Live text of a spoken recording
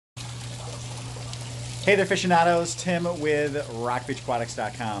Hey there, aficionados. Tim with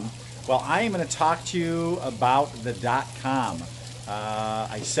RockBeachAquatics.com. Well, I am going to talk to you about the .com.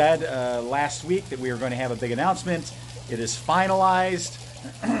 I said last week that we were going to have a big announcement. It is finalized.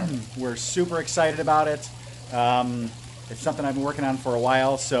 We're super excited about it. It's something I've been working on for a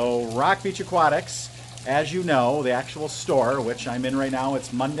while. So Rock Beach Aquatics, as you know, the actual store, which I'm in right now,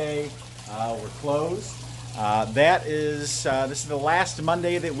 it's Monday. We're closed. This is the last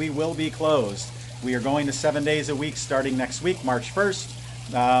Monday that we will be closed. We are going to 7 days a week starting next week, March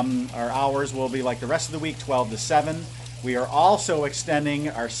 1st. Our hours will be like the rest of the week, 12 to 7. We are also extending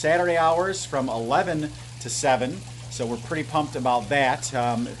our Saturday hours from 11 to 7. So we're pretty pumped about that.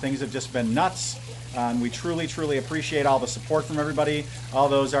 Things have just been nuts. We truly, truly appreciate all the support from everybody, all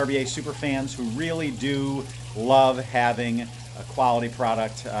those RBA super fans who really do love having a quality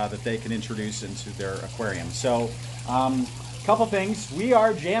product that they can introduce into their aquarium. So, couple things. We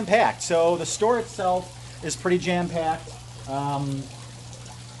are jam-packed. So the store itself is pretty jam-packed.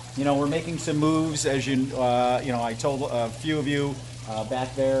 We're making some moves, as I told a few of you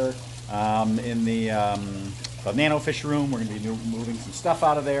back there in the nano fish room. We're going to be moving some stuff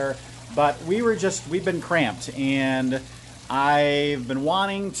out of there. But we've been cramped, and I've been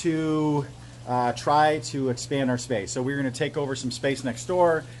wanting to try to expand our space. So we're going to take over some space next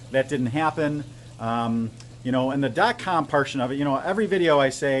door. That didn't happen. And the .com portion of it, every video I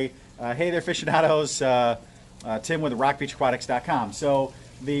say, hey there, aficionados, Tim with RockBeachAquatics.com. So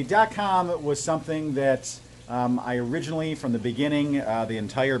the .com was something that I originally, from the beginning, the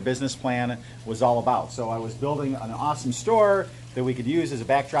entire business plan was all about. So I was building an awesome store that we could use as a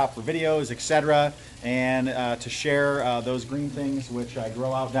backdrop for videos, etc., and to share those green things which I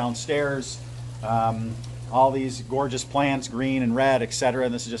grow out downstairs. All these gorgeous plants, green and red, etc.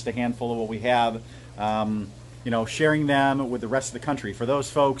 And this is just a handful of what we have. Sharing them with the rest of the country for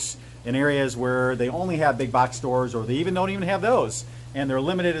those folks in areas where they only have big box stores, or they don't even have those, and they're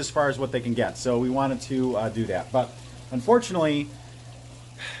limited as far as what they can get. So we wanted to do that. But fortunately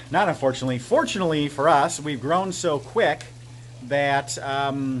for us, we've grown so quick that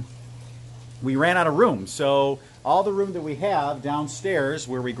we ran out of room. So all the room that we have downstairs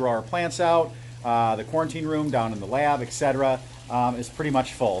where we grow our plants out, the quarantine room down in the lab, etc., is pretty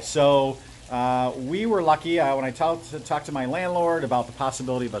much full. So we were lucky when I talked to my landlord about the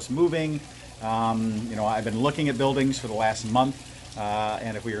possibility of us moving. I've been looking at buildings for the last month,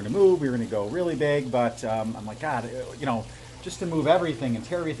 and if we were going to move, we were going to go really big. But I'm like, God, just to move everything and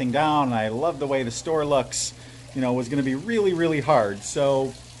tear everything down, and I love the way the store looks, was going to be really, really hard.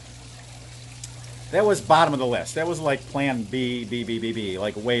 So that was bottom of the list. That was like plan B,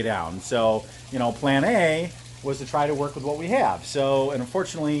 like way down. So, plan A was to try to work with what we have. So, and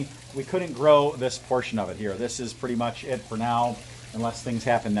unfortunately, we couldn't grow this portion of it here. This is pretty much it for now, unless things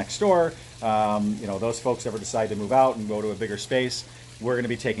happen next door. Those folks ever decide to move out and go to a bigger space, we're going to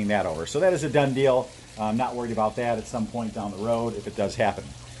be taking that over. So that is a done deal. I'm not worried about that at some point down the road if it does happen.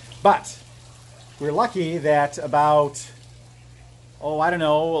 But we're lucky that about, a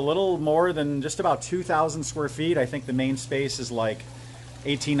little more than just about 2,000 square feet. I think the main space is like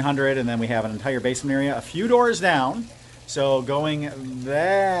 1,800, and then we have an entire basement area a few doors down. So going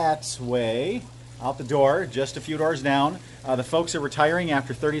that way, out the door, just a few doors down, the folks are retiring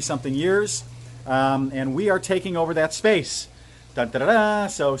after 30-something years, and we are taking over that space. Dun, da, da, da.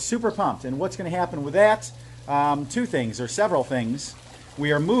 So super pumped. And what's going to happen with that? Two things, or several things.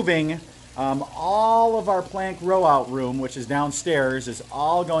 We are moving all of our plant grow out room, which is downstairs, is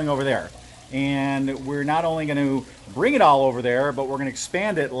all going over there. And we're not only going to bring it all over there, but we're going to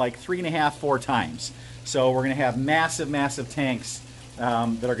expand it like 3.5, 4 times. So we're going to have massive, massive tanks that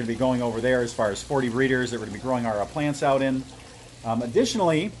are going to be going over there, as far as 40 breeders that we're going to be growing our plants out in.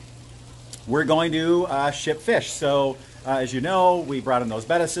 Additionally, we're going to ship fish. So as you know, we brought in those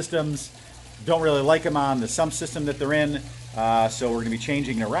betta systems. Don't really like them on the sump system that they're in. So we're going to be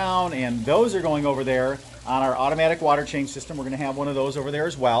changing it around, and those are going over there on our automatic water change system. We're going to have one of those over there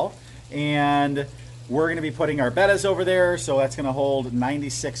as well. And we're going to be putting our bettas over there, so that's going to hold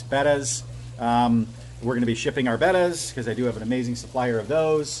 96 bettas. We're going to be shipping our bettas because I do have an amazing supplier of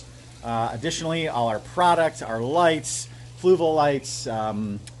those. Additionally, all our product, our lights, fluval lights, our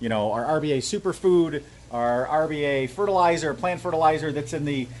RBA superfood, our RBA fertilizer, plant fertilizer that's in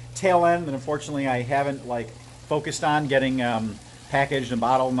the tail end, and unfortunately I haven't focused on getting packaged and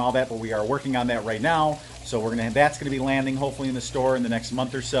bottled and all that, but we are working on that right now. So that's going to be landing hopefully in the store in the next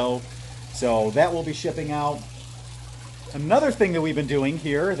month or so. So that will be shipping out. Another thing that we've been doing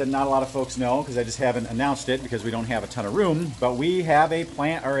here that not a lot of folks know, because I just haven't announced it because we don't have a ton of room, but we have a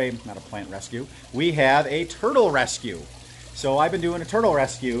not a plant rescue, we have a turtle rescue. So I've been doing a turtle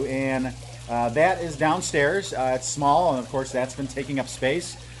rescue, and That is downstairs. It's small, and of course that's been taking up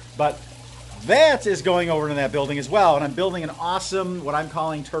space. But that is going over to that building as well, and I'm building an awesome, what I'm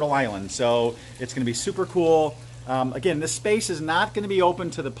calling Turtle Island. So it's going to be super cool. Again, this space is not going to be open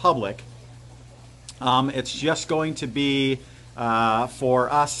to the public. It's just going to be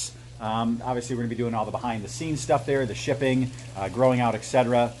for us. Obviously, we're going to be doing all the behind-the-scenes stuff there, the shipping, growing out,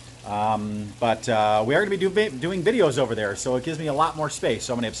 etc. But we are going to be doing videos over there, so it gives me a lot more space.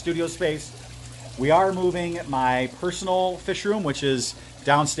 So I'm going to have studio space. We are moving my personal fish room, which is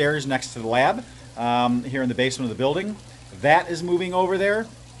downstairs next to the lab, here in the basement of the building. That is moving over there,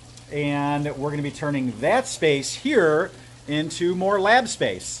 and we're going to be turning that space here into more lab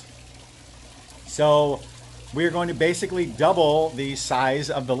space. So we're going to basically double the size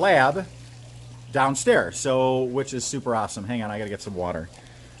of the lab downstairs, so which is super awesome. Hang on, I gotta get some water.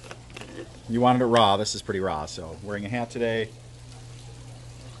 You wanted it raw. This is pretty raw. So wearing a hat today.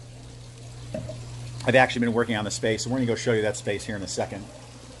 I've actually been working on the space, and we're gonna go show you that space here in a second.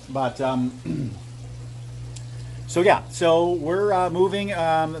 But so yeah, so we're moving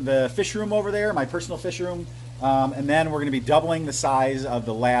the fish room over there, my personal fish room, and then we're gonna be doubling the size of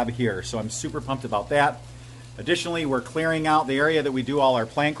the lab here. So I'm super pumped about that. Additionally, we're clearing out the area that we do all our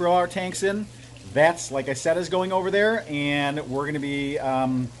plant grower tanks in. That's, like I said, is going over there, and we're going to be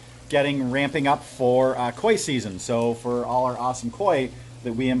ramping up for koi season. So for all our awesome koi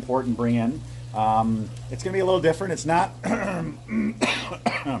that we import and bring in, it's going to be a little different. It's not, oh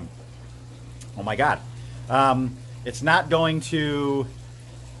my God, it's not going to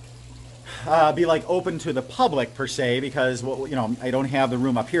be like open to the public per se, because, well, you know, I don't have the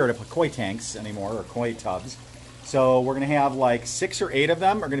room up here to put koi tanks anymore, or koi tubs. So we're going to have like 6 or 8 of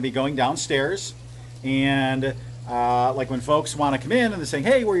them are going to be going downstairs, and like when folks want to come in and they're saying,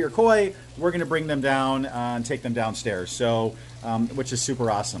 hey, we're your koi, we're going to bring them down and take them downstairs. So which is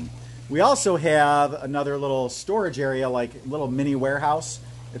super awesome. We also have another little storage area, like little mini warehouse.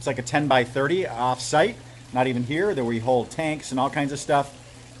 It's like a 10 by 30 off site, not even here, that we hold tanks and all kinds of stuff.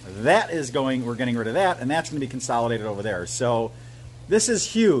 That is going, we're getting rid of that, and that's going to be consolidated over there. So this is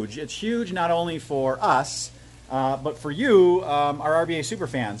huge. It's huge not only for us, but for you, our RBA super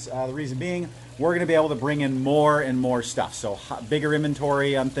fans. The reason being, we're going to be able to bring in more and more stuff. So bigger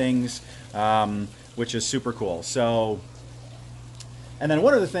inventory on things, which is super cool. So, and then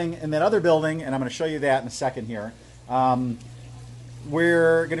one other thing in that other building, and I'm going to show you that in a second here,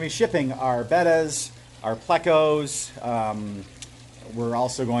 we're going to be shipping our bettas, our plecos. We're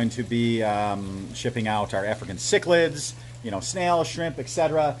also going to be shipping out our African cichlids, you know, snails, shrimp,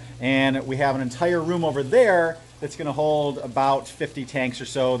 etc. And we have an entire room over there that's going to hold about 50 tanks or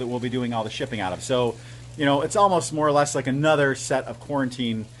so that we'll be doing all the shipping out of. So, you know, it's almost more or less like another set of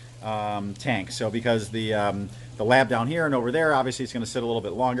quarantine tanks. So because the lab down here and over there, obviously it's going to sit a little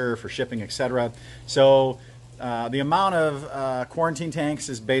bit longer for shipping, etc. So the amount of quarantine tanks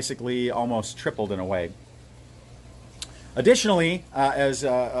is basically almost tripled in a way. Additionally, as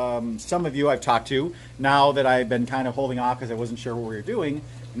some of you I've talked to, now that I've been kind of holding off because I wasn't sure what we were doing,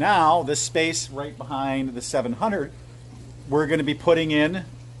 now this space right behind the 700, we're going to be putting in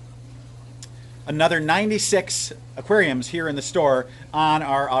another 96 aquariums here in the store on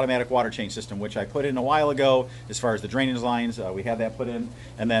our automatic water change system, which I put in a while ago as far as the drainage lines. We had that put in.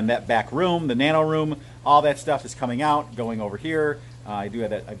 And then that back room, the nano room, all that stuff is coming out, going over here. I do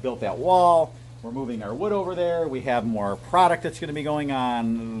have that. I built that wall. We're moving our wood over there. We have more product that's going to be going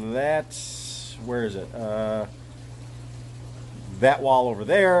on. That's, where is it? That wall over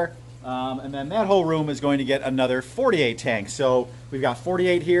there. And then that whole room is going to get another 48 tanks. So we've got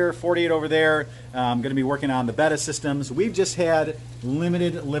 48 here, 48 over there. I'm going to be working on the betta systems. We've just had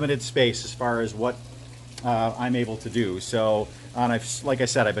limited space as far as what I'm able to do. So, like I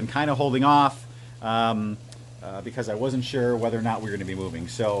said, I've been kind of holding off because I wasn't sure whether or not we were going to be moving.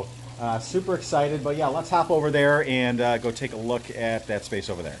 So super excited. But yeah, let's hop over there and go take a look at that space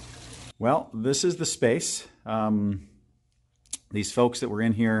over there. Well, this is the space. These folks that were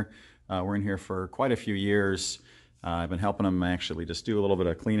in here for quite a few years. I've been helping them actually just do a little bit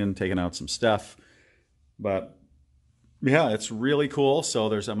of cleaning, taking out some stuff. But yeah, it's really cool. So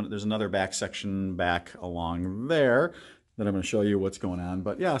there's another back section back along there that I'm going to show you what's going on.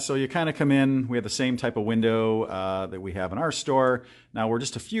 But yeah, so you kind of come in. We have the same type of window that we have in our store. Now we're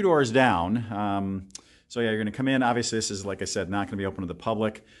just a few doors down. So yeah, you're going to come in. Obviously, this is, like I said, not going to be open to the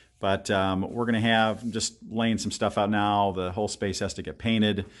public. But we're going to have just laying some stuff out now. The whole space has to get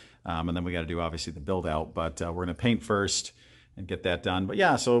painted. And then we got to do, obviously, the build out. But we're going to paint first and get that done. But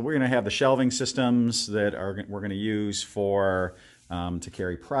yeah, so we're going to have the shelving systems that we're going to use for to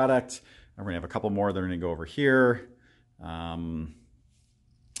carry product. And we're going to have a couple more that are going to go over here.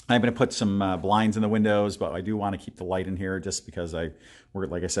 I'm going to put some blinds in the windows, but I do want to keep the light in here just because like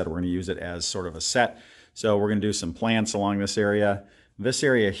I said, we're going to use it as sort of a set. So we're going to do some plants along this area. This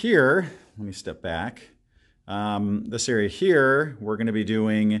area here, let me step back. This area here, we're going to be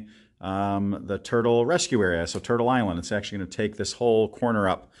doing the turtle rescue area, so Turtle Island. It's actually going to take this whole corner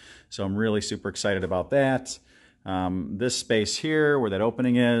up. So I'm really super excited about that. This space here, where that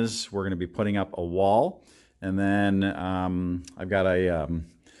opening is, we're going to be putting up a wall. And then I've got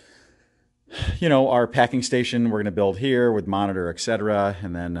our packing station we're going to build here with monitor, etc.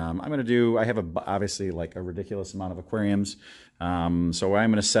 And then I have obviously like a ridiculous amount of aquariums. So I'm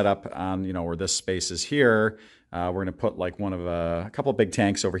going to set up on, where this space is here, we're going to put like a couple of big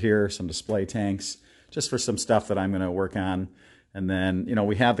tanks over here, some display tanks, just for some stuff that I'm going to work on. And then,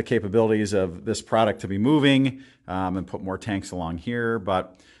 we have the capabilities of this product to be moving and put more tanks along here.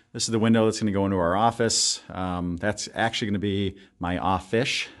 But this is the window that's going to go into our office. That's actually going to be my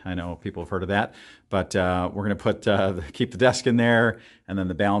offish. I know people have heard of that. But we're going to keep the desk in there. And then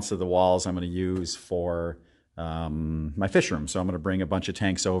the balance of the walls I'm going to use for my fish room. So I'm going to bring a bunch of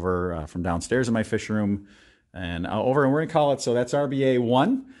tanks over from downstairs in my fish room and we're going to call it, so that's RBA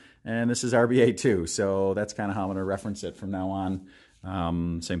 1 and this is RBA 2. So that's kind of how I'm going to reference it from now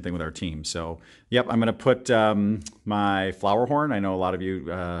on. Same thing with our team. So yep, I'm going to put my flower horn. I know a lot of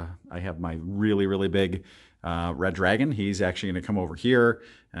you, I have my really, really big red dragon. He's actually going to come over here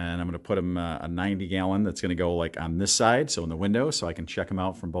and I'm going to put him a 90 gallon that's going to go like on this side, so in the window, so I can check him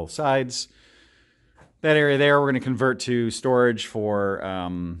out from both sides. That area there, we're going to convert to storage for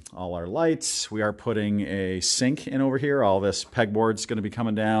all our lights. We are putting a sink in over here. All this pegboard's going to be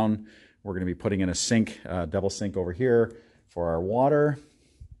coming down. We're going to be putting in a sink, double sink over here for our water.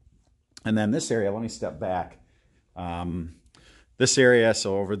 And then this area, let me step back. This area,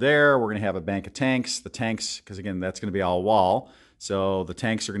 so over there, we're going to have a bank of tanks. The tanks, because again, that's going to be all wall. So the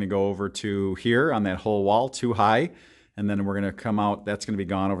tanks are going to go over to here on that whole wall, too high. And then we're going to come out, that's going to be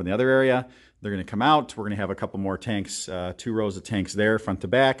gone over in the other area. They're going to come out. We're going to have a couple more tanks, 2 rows of tanks there, front to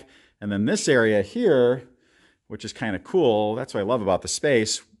back. And then this area here, which is kind of cool, that's what I love about the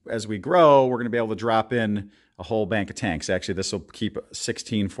space. As we grow, we're going to be able to drop in a whole bank of tanks. Actually, this will keep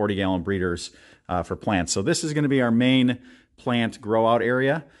 16 40-gallon breeders for plants. So this is going to be our main plant grow out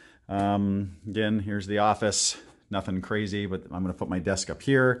area. Again, here's the office. Nothing crazy, but I'm going to put my desk up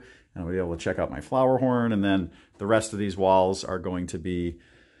here and I'll be able to check out my flower horn. And then the rest of these walls are going to be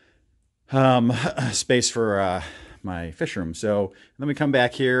space for my fish room. So then we come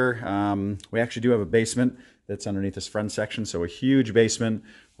back here. We actually do have a basement that's underneath this front section, so a huge basement.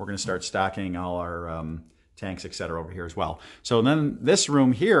 We're going to start stocking all our tanks, etc. over here as well. So then this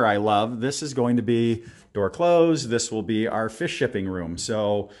room here I love. This is going to be door closed. This will be our fish shipping room.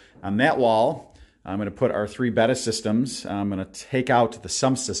 So on that wall, I'm going to put our 3 betta systems. I'm going to take out the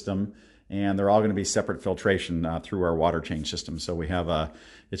sump system, and they're all going to be separate filtration through our water change system. So we have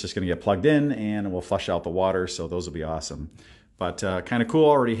it's just going to get plugged in and we'll flush out the water. So those will be awesome. But kind of cool.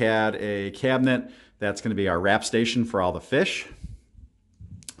 Already had a cabinet. That's going to be our wrap station for all the fish.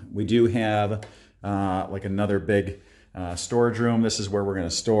 We do have like another big storage room. This is where we're going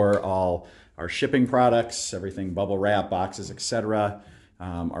to store all our shipping products, everything, bubble wrap, boxes, etc.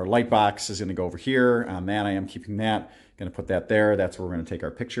 Our light box is going to go over here. I am keeping that. Going to put that there. That's where we're going to take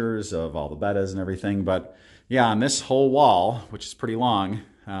our pictures of all the bettas and everything. But yeah, on this whole wall, which is pretty long,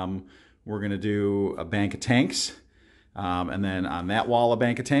 we're going to do a bank of tanks. And then on that wall, a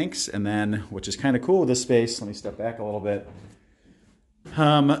bank of tanks. And then, which is kind of cool with this space, let me step back a little bit.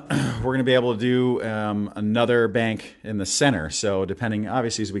 We're going to be able to do another bank in the center. So depending,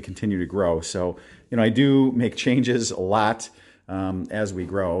 obviously, as we continue to grow. So, I do make changes a lot. As we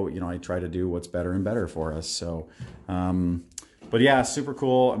grow, I try to do what's better and better for us. So, but yeah, super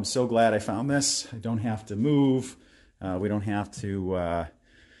cool. I'm so glad I found this. I don't have to move. We don't have to,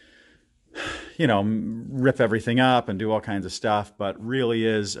 rip everything up and do all kinds of stuff, but really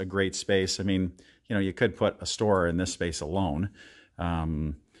is a great space. I mean, you could put a store in this space alone.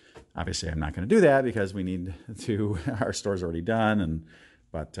 Obviously I'm not going to do that because we need to, our store's already done.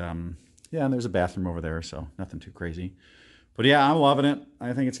 But yeah, and there's a bathroom over there, so nothing too crazy. But yeah, I'm loving it.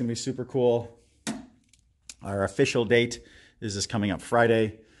 I think it's going to be super cool. Our official date is this coming up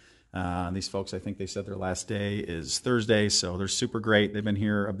Friday. These folks, I think they said their last day is Thursday, so they're super great. They've been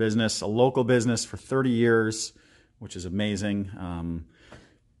here, a local business for 30 years, which is amazing.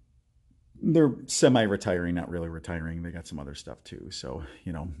 They're semi-retiring, not really retiring. They got some other stuff too. So,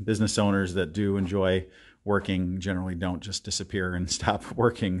 business owners that do enjoy working generally don't just disappear and stop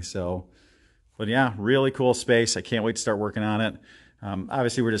working. So, but yeah, really cool space. I can't wait to start working on it.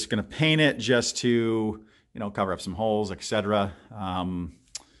 Obviously, we're just going to paint it just to, cover up some holes, etc.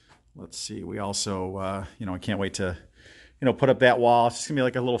 let's see. We also, you know, I can't wait to, you know, put up that wall. It's just gonna be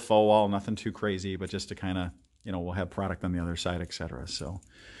like a little faux wall, nothing too crazy, but just to kind of, you know, we'll have product on the other side, etc. So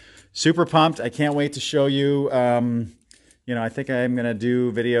super pumped. I can't wait to show you. You know, I think I'm going to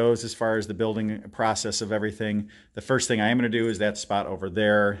do videos as far as the building process of everything. The first thing I am going to do is that spot over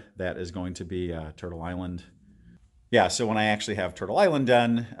there. That is going to be Turtle Island. Yeah, so when I actually have Turtle Island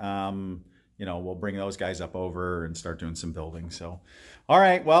done, you know, we'll bring those guys up over and start doing some building. So, all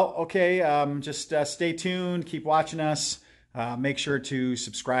right, well, okay, just stay tuned, keep watching us. Make sure to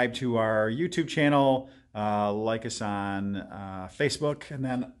subscribe to our YouTube channel, like us on Facebook, and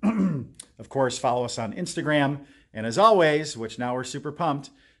then, of course, follow us on Instagram. And as always, which now we're super pumped,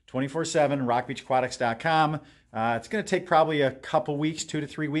 24/7, rockbeachaquatics.com. It's going to take probably a couple weeks, 2 to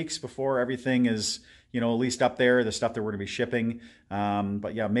 3 weeks before everything is, you know, at least up there, the stuff that we're going to be shipping.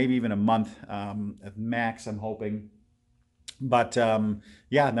 But yeah, maybe even a month at max, I'm hoping. But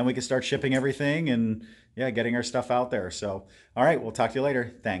yeah, and then we can start shipping everything and yeah, getting our stuff out there. So, all right, we'll talk to you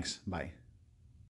later. Thanks. Bye.